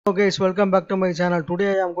Hello guys, welcome back to my channel.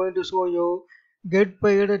 Today I am going to show you get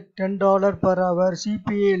paid $10 per hour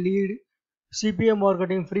CPA lead CPA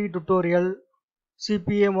marketing free tutorial,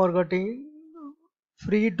 CPA marketing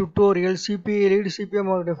free tutorial, CPA lead CPA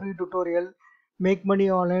marketing free tutorial, make money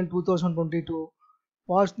online 2022.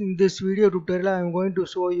 Watch in this video tutorial. I am going to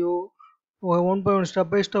show you one by one step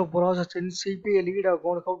by step process in CPA lead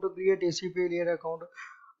account, how to create a CPA lead account,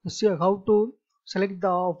 how to select the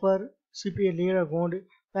offer CPA lead account,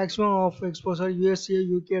 maximum of exposure USA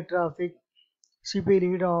UK traffic CPA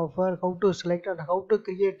lead offer, how to select and how to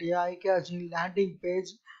create a eye-catching landing page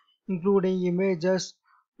including images,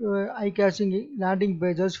 eye-catching landing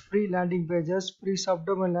pages, free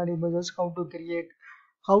subdomain landing pages, how to create,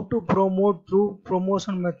 how to promote through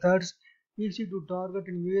promotion methods, easy to target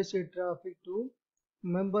in USA traffic to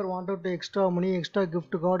member wanted to extra money, extra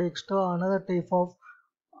gift card, extra another type of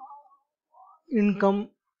income.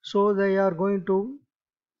 So they are going to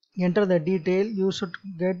enter the detail. You should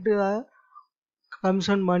get the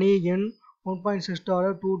commission money in $1.6,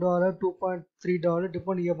 $2, $2.3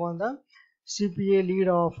 depending upon the CPA lead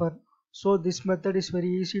offer. So this method is very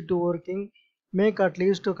easy to working. Make at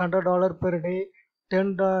least $100 per day,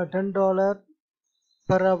 $10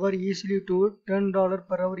 per hour easily to $10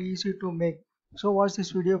 per hour easy to make. So watch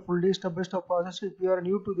this video fully step by step process. If you are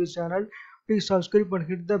new to this channel, please subscribe and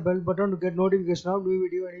hit the bell button to get notification of new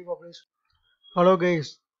video any publish. Hello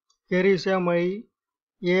guys, here is my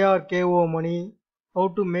ArKo money, how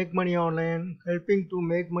to make money online, helping to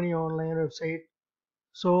make money online website.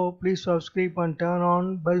 So please subscribe and turn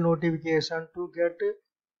on bell notification to get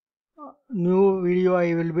new video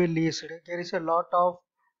I will be released. There is a lot of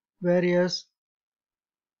various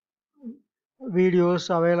videos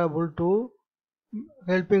available to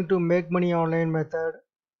helping to make money online method,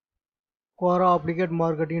 Quora affiliate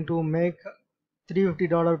marketing to make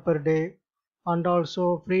 $350 per day, and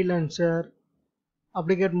also freelancer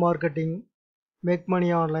affiliate marketing, make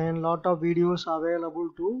money online. Lot of videos available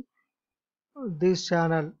to this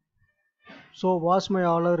channel. So watch my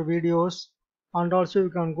all other videos, and also you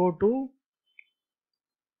can go to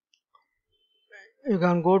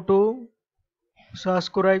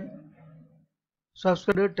subscribe,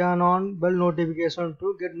 turn on bell notification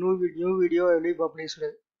to get new video every published.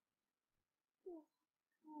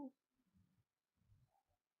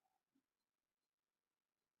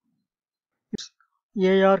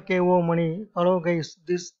 ArKo money. Hello guys,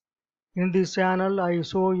 in this channel I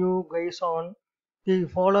show you guys on the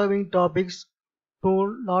following topics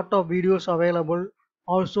to lot of videos available.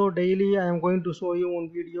 Also daily I am going to show you one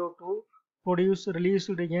video to release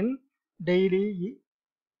in daily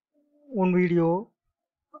one video,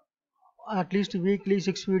 at least weekly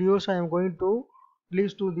 6 videos I am going to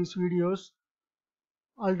release to these videos.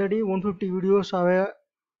 Already 150 videos are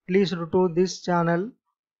released to this channel.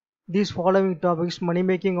 These following topics: money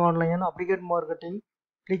making online, affiliate marketing,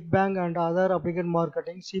 clickbank and other affiliate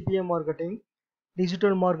marketing, CPA marketing,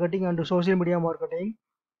 digital marketing and social media marketing,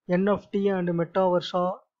 NFT and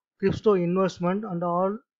metaverse, crypto investment and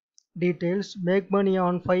all details, make money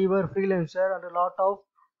on Fiverr, freelancer and a lot of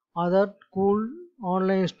other cool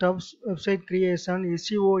online stuffs, website creation,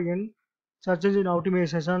 SEO in search engine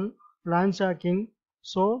optimization, launch hacking.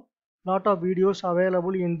 So lot of videos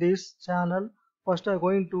available in this channel. First I am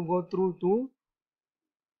going to go through to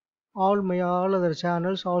all other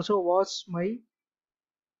channels. Also watch my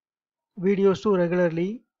videos too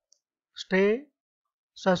regularly. Stay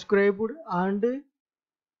subscribed and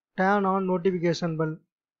turn on notification bell.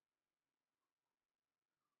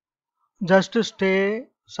 Just stay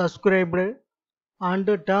subscribed and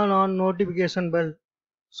turn on notification bell.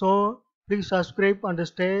 So please subscribe and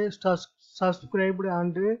stay subscribed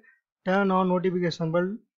and turn on notification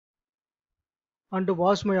bell, and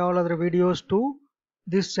watch my all other videos to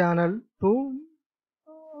this channel to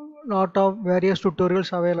lot of various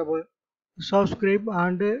tutorials available. Subscribe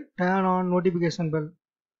and turn on notification bell.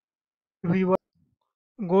 If you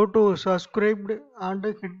go to subscribe and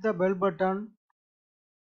hit the bell button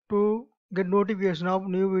to get notification of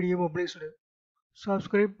new video published.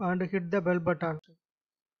 Subscribe and hit the bell button.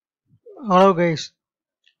 Hello guys,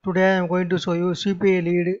 today I am going to show you CPA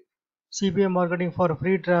lead, CPA marketing for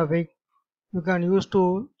free traffic. You can use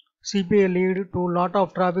to CPA lead to lot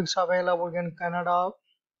of traffics available in Canada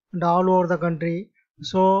and all over the country.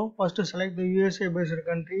 So first select the USA based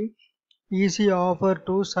country, easy offer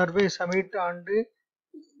to survey summit and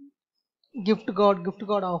gift card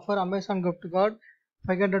offer, Amazon gift card,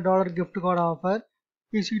 $500 gift card offer,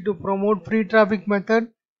 easy to promote free traffic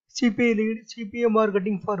method, CPA lead, CPA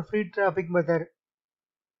marketing for free traffic method.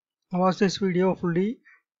 Watch this video fully.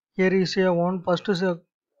 Here is a one. First is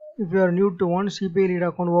if you are new to one CPALead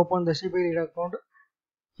account, open the CPALead account.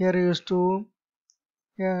 Here is to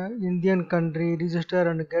Indian country, register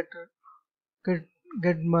and get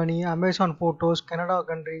get money. Amazon photos, Canada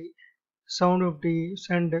country, 750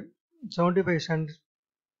 send 75 cents.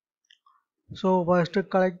 So first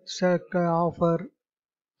collect select offer.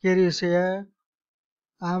 Here is a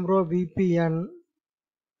ARKo VPN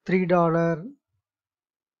 $3,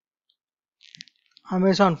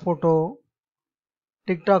 Amazon photo,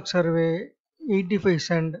 TikTok survey 85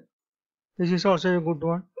 cents. This is also a good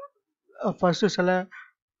one. First select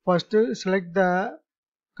the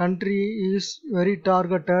country is very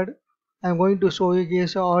targeted. I am going to show you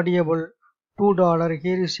is audible $2.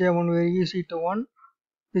 Here is a one very easy to one.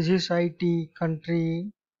 This is IT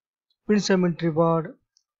country, pin submit reward,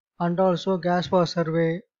 and also gas for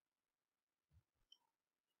survey.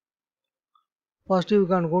 First you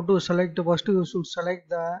can go to select. First you should select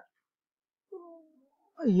the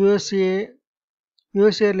USA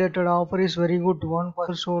related offer is very good one.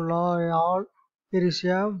 First so all here is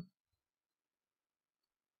a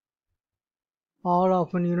all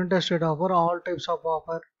of an United States offer, all types of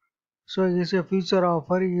offer. So it is a future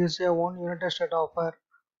offer, it is a one United States offer.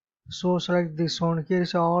 So select this one. Here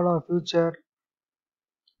is all our future.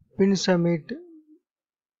 Pin submit.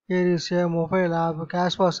 Here is a mobile app,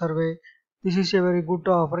 gas for survey. This is a very good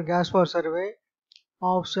offer, gas for survey.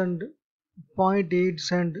 Option 0.8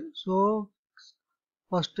 cent. So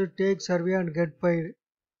first take survey and get paid.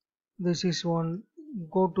 This is one.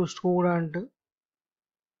 Go to student.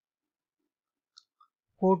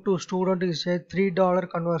 Go to student is a $3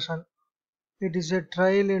 conversion. It is a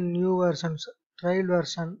trial in new versions. Trial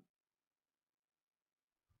version.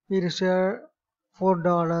 Here is a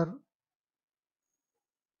 $4.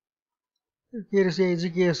 Here is a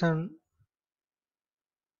education.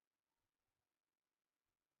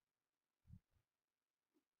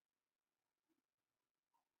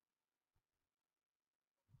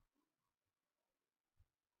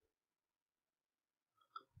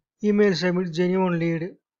 Email submit genuine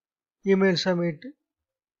lead. Email submit.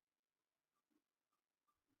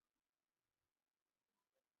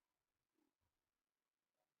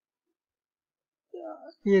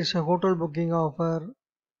 Here is a hotel booking offer.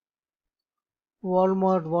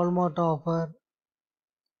 Walmart offer.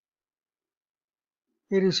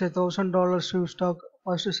 Here is a $1,000 Swift stock.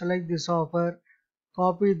 First select this offer.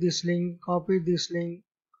 Copy this link. Copy this link.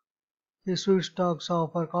 This Swift stocks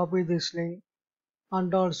offer. Copy this link.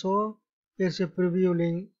 And also here's a preview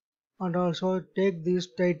link. And also take this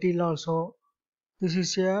title also. This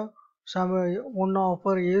is a one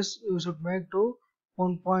offer is you should make to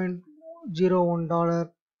 $1.01.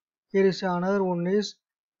 Here is another one is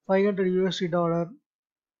 500 USD dollar.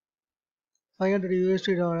 500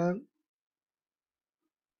 USD dollar.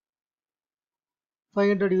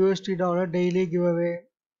 500 USD dollar daily giveaway.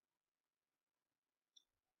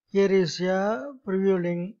 Here is a preview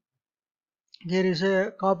link. Here is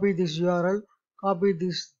a copy this URL. Copy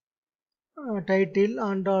this title,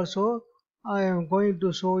 and also I am going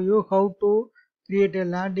to show you how to create a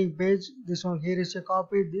landing page. This one here is a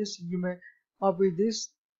copy this email.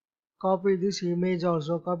 Copy this image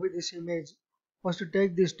also. Copy this image. First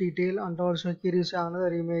take this detail, and also here is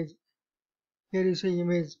another image. Here is a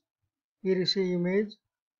image. Here is a image.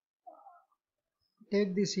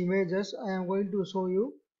 Take these images. I am going to show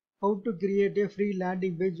you how to create a free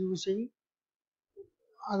landing page using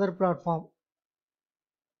other platform.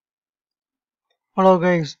 Hello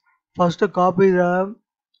guys. First copy the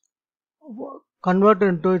convert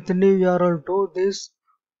into the new URL to this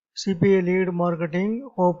CPALead marketing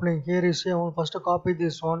opening. Here is a one. First copy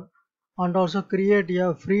this one, and also create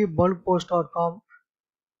a free bulkpost.com.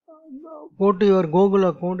 Go to your Google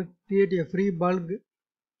account, create a free bulk,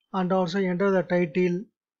 and also enter the title.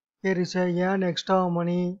 Here is a earn extra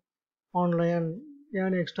money online.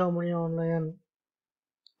 Earn extra money online.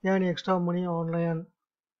 Earn extra money online.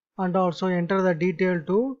 And also enter the detail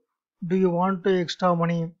to do you want to extra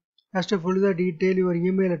money. Just fill the detail, your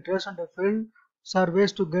email address, and fill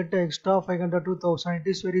surveys to get extra 500 to 1000. It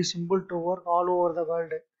is very simple to work all over the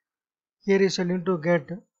world. Here is a link to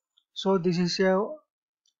get. So this is a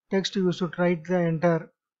text you should write the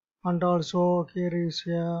enter, and also here is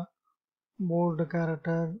a bold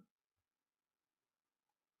character.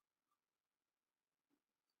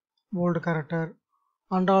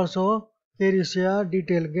 And also here is a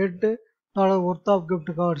detail, get dollar worth of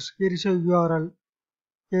gift cards. Here is a URL.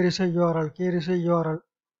 Here is a URL. Here is a URL.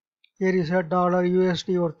 Here is a dollar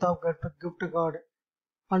USD worth of gift card.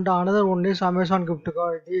 And another one is Amazon gift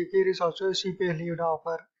card. Here is also a CPALead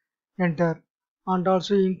offer. Enter. And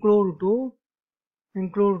also include to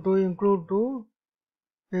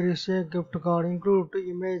Here is a gift card. Include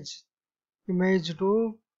image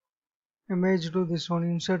to this one.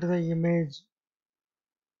 Insert the image,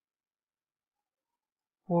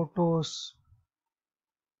 photos.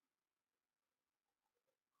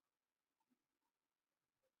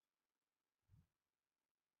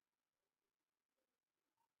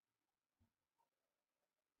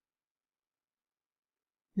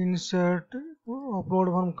 Insert, upload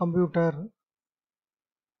from computer.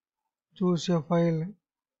 Choose a file.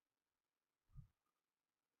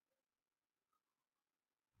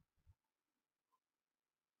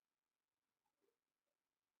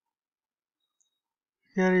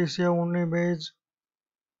 Here is a one image.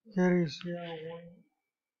 Here is a one.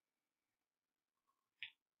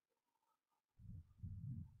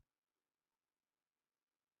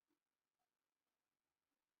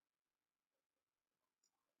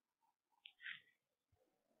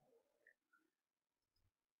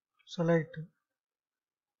 Select.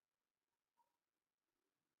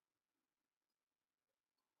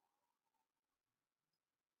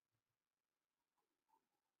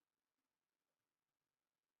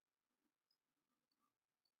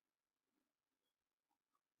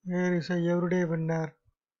 Here is a everyday winner.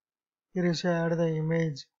 Here is a add the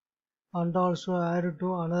image and also add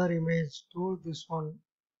to another image to this one.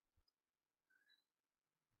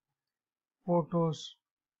 Photos.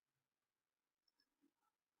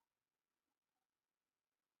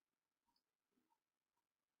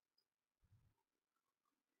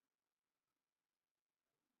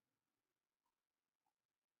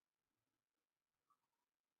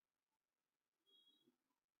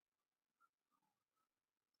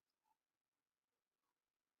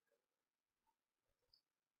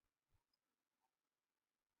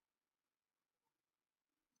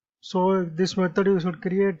 So this method you should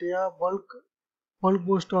create a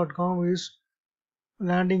bulkboost.com is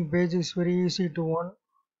landing page is very easy to one,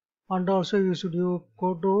 and also you should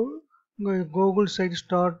go to Google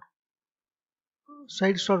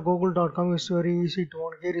sites.google.com is very easy to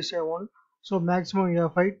one. Here is a one. So maximum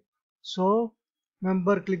F8. So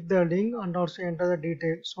member click the link and also enter the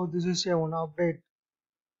details. So this is a one update,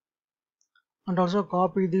 and also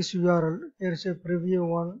copy this URL. Here is a preview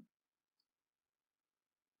one.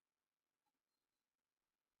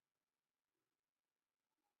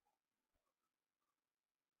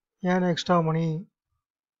 Earn extra money.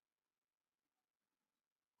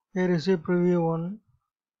 Here is a preview one.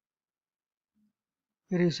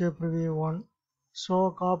 Here is a preview one.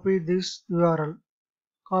 So copy this URL.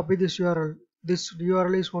 Copy this URL. This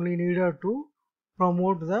URL is only needed to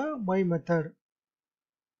promote the my method.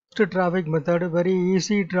 Traffic method, very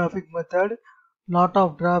easy traffic method. Lot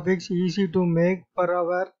of traffic, easy to make per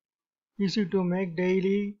hour, easy to make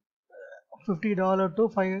daily $50 to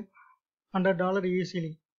 $500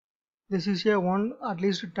 easily. This is a one at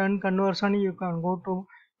least 10 conversion you can go to,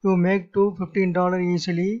 you make to $15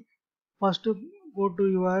 easily. First go to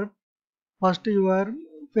your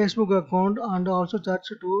Facebook account and also search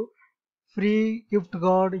to free gift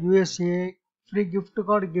card USA, free gift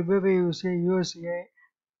card giveaway USA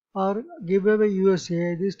or giveaway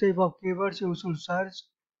USA. This type of keywords you should search.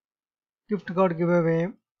 Gift card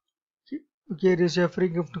giveaway. Here is a free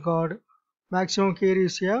gift card. Maximum here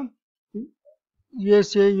is a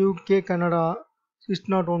USA, UK, Canada. It's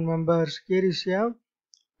not one members. Here is a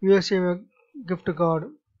USA gift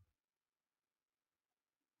card.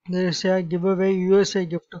 There is a giveaway USA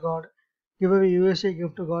gift card. Giveaway USA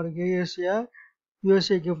gift card. Here is a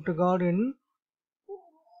USA gift card in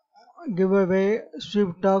giveaway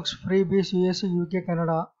Swift Talks freebies USA, UK,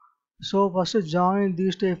 Canada. So first join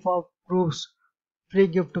these type of groups. Free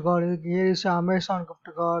gift card. Here is Amazon gift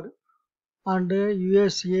card and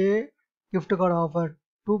USA gift card offer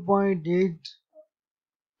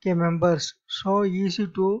 2.8K members. So easy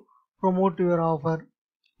to promote your offer.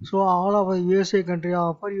 So all of the USA country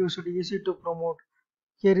offer you should easy to promote.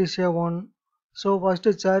 Here is a one. So first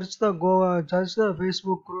search the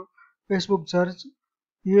Facebook search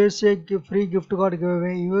USA free gift card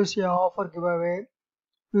giveaway, USA offer giveaway.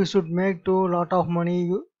 You should make to lot of money.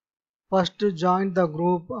 You first join the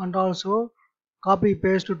group and also copy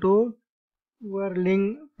paste to your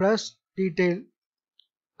link plus detail.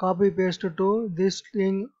 Copy paste to this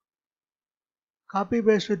link. Copy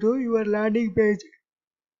paste to your landing page.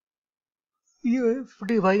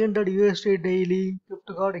 500 USD daily gift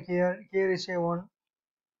card here. Here is a one.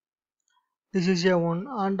 This is a one,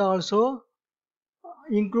 and also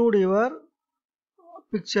include your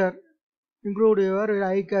picture. Include your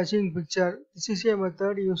eye catching picture. This is a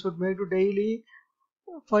method you should make to daily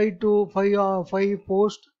 5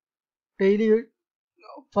 post daily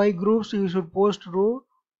 5 groups you should post to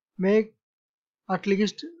make at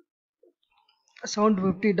least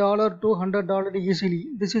 $750 to $100 easily.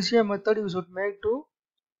 This is a method you should make to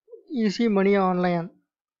easy money online.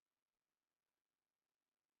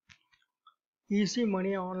 Easy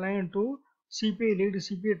money online to CPALead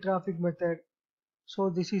CPA traffic method. So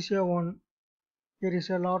this is a one. There is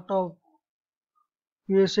a lot of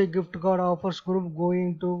USA gift card offers group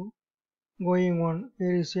going on.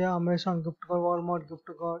 There is a Amazon gift card, Walmart gift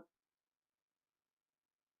card,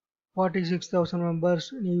 46,000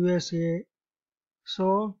 members in USA.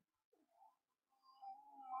 So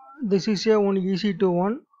this is a one easy to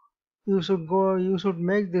one. You should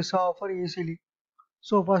make this offer easily.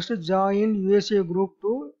 So first join USA group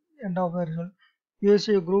to end of the result.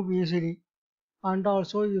 USA group easily. And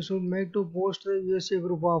also you should make to post the USA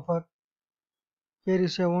group offer. Here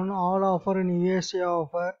is a one all offer in USA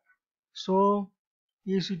offer. So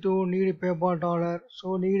easy to need PayPal dollar.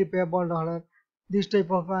 So need PayPal dollar. This type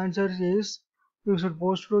of answers is you should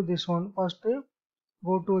post to this one. First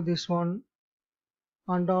go to this one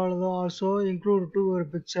and also include to your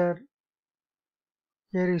picture.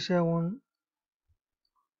 Here is a one.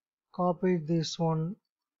 Copy this one.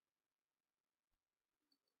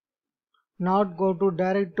 Not go to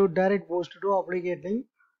direct post to applicate link.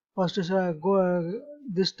 First go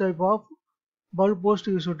this type of bulk post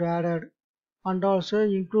you should add it and also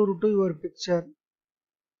include to your picture.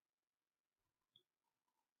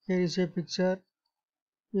 Here is a picture.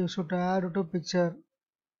 You should add to picture.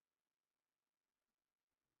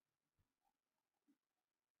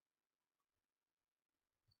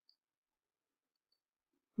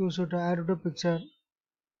 You should add to picture.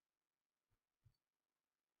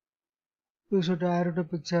 You should add to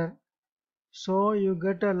picture. So you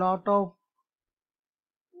get a lot of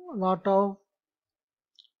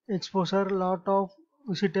exposure, lot of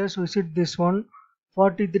visitors visit this one.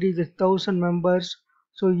 43,000 members.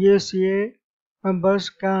 So USA members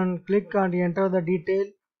can click and enter the detail.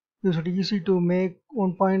 It is easy to make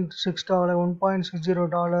 $1.6,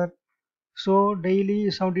 $1.60. So daily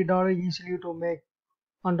 $70 easily to make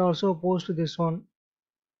and also post this one.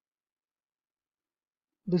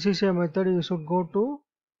 This is a method you should go to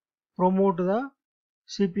promote the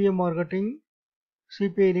CPA marketing,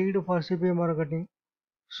 CPALead for CPA marketing.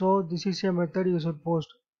 So this is a method you should post.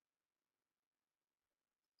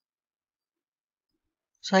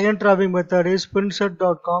 Second traffic method is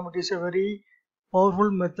printset.com. It is a very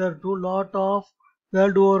powerful method to lot of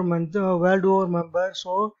world over members.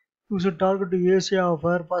 So you should target to USA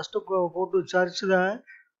offer. First go to search the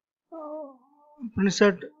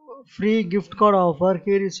printset free gift card offer.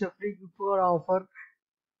 Here is a free gift card offer.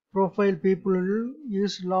 Profile people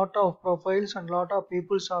use lot of profiles and lot of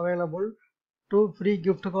peoples available to free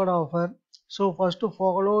gift card offer. So first to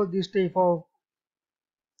follow this type of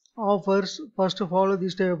offers, first follow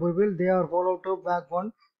this type of people, they are follow to back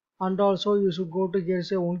one and also you should go to get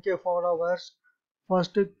say 1k followers.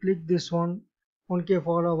 First click this one 1k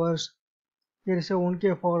followers. Here is a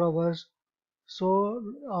 1k followers. So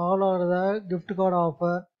all are the gift card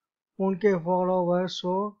offer 1k followers.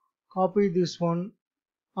 So copy this one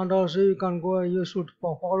and also you can go, you should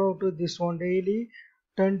follow to this one daily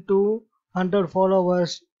 10 to 100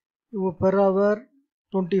 followers. Per hour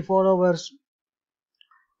 20 followers.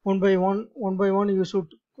 One by one you should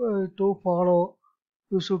to follow.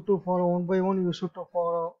 You should to follow one by one. You should to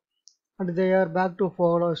follow, and they are back to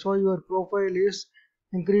follow. So your profile is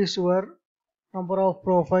increase your number of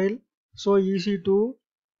profile. So easy to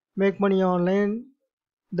make money online.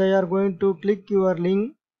 They are going to click your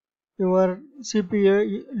link, your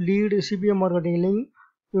CPA lead CPA marketing link.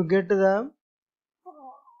 You get the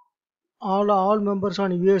all members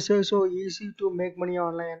on USA. So easy to make money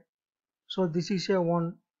online. So this is a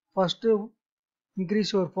one. First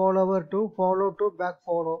increase your follower to follow to back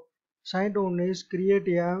follow. Sign down is create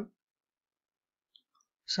a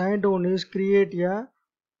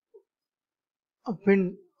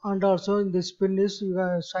pin and also in this pin is you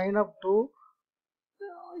can sign up to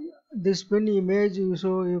this pin image. You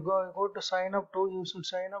go to sign up to, you should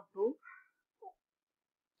sign up to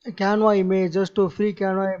Canva images to free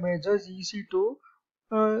Canva images. Easy to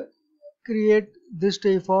create this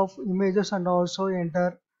type of images and also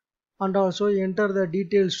enter the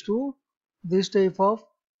details to this type of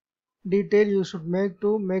detail you should make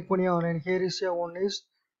to make money online. Here is a one is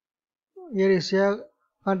here is a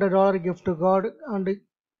 $100 gift card and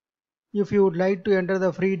if you would like to enter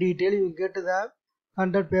the free detail you get the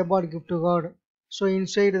 100 PayPal gift card. So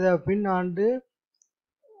inside the pin and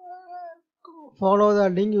follow the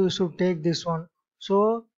link you should take this one.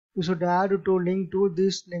 So you should add to link to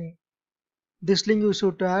this link. This link you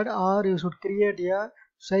should add or you should create a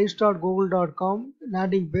sites.google.com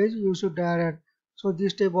landing page you should add it. So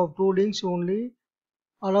this type of two links only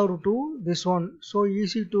allowed to this one. So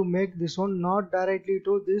easy to make this one, not directly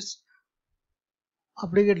to this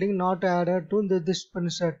applicate link, not added to this pin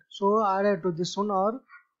set. So added to this one, or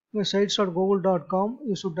sites.google.com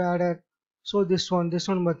you should add it. So this one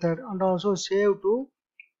method, and also save to,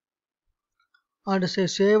 and say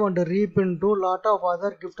save and repin to lot of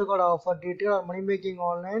other gift card offer detail or money making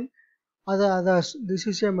online others. This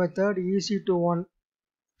is a method easy to one.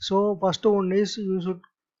 So first one is you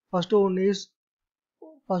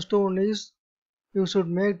should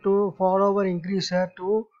make to follower increaser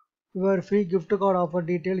to your free gift card offer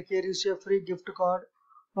detail. Here is a free gift card,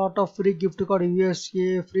 lot of free gift card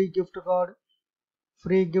USA, free gift card,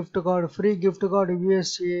 free gift card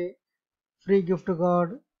USA, free gift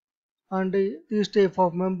card, and this type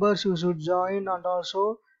of members you should join, and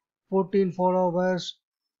also 14 followers,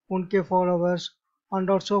 1k followers, and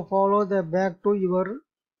also follow the back to your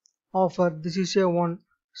offer. This is a one.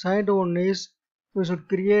 Second one is you should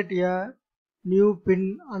create a new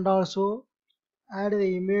pin and also add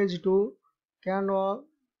the image to Canva,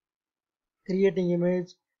 creating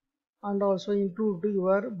image, and also include to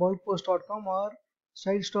your bulkpost.com or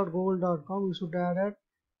sites.google.com. You should add it,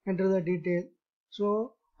 enter the detail.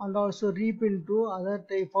 So, and also repin to other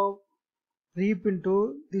type of, repin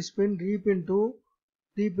to this pin, repin to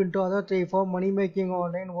other type of money making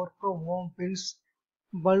online, work from home pins,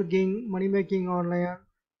 bulking, money making online,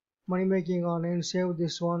 save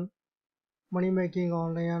this one, money making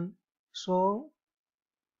online. So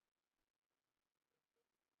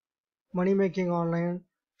money making online,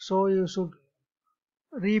 so you should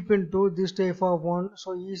repin to this type of one,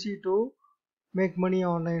 so easy to make money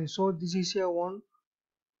online. So this is a one,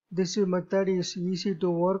 this method is easy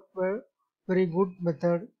to work, very good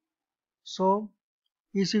method. So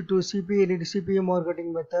easy to CPALead, CPA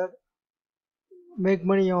marketing method, make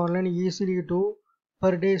money online easily to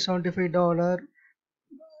per day $75,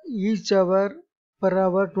 each hour, per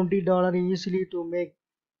hour $20 easily to make,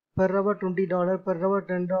 per hour $20, per hour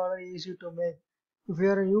 $10 easy to make. If you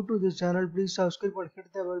are new to this channel, please subscribe and hit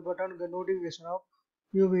the bell button, get notification of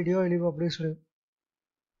new video any published.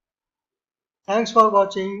 Thanks for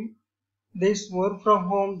watching this work from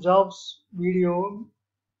home jobs video.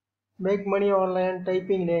 Make money online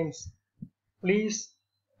typing names. Please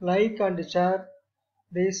like and share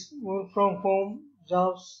this work from home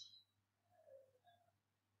jobs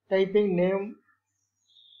typing name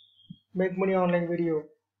make money online video,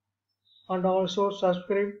 and also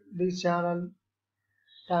subscribe this channel.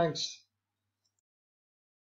 Thanks.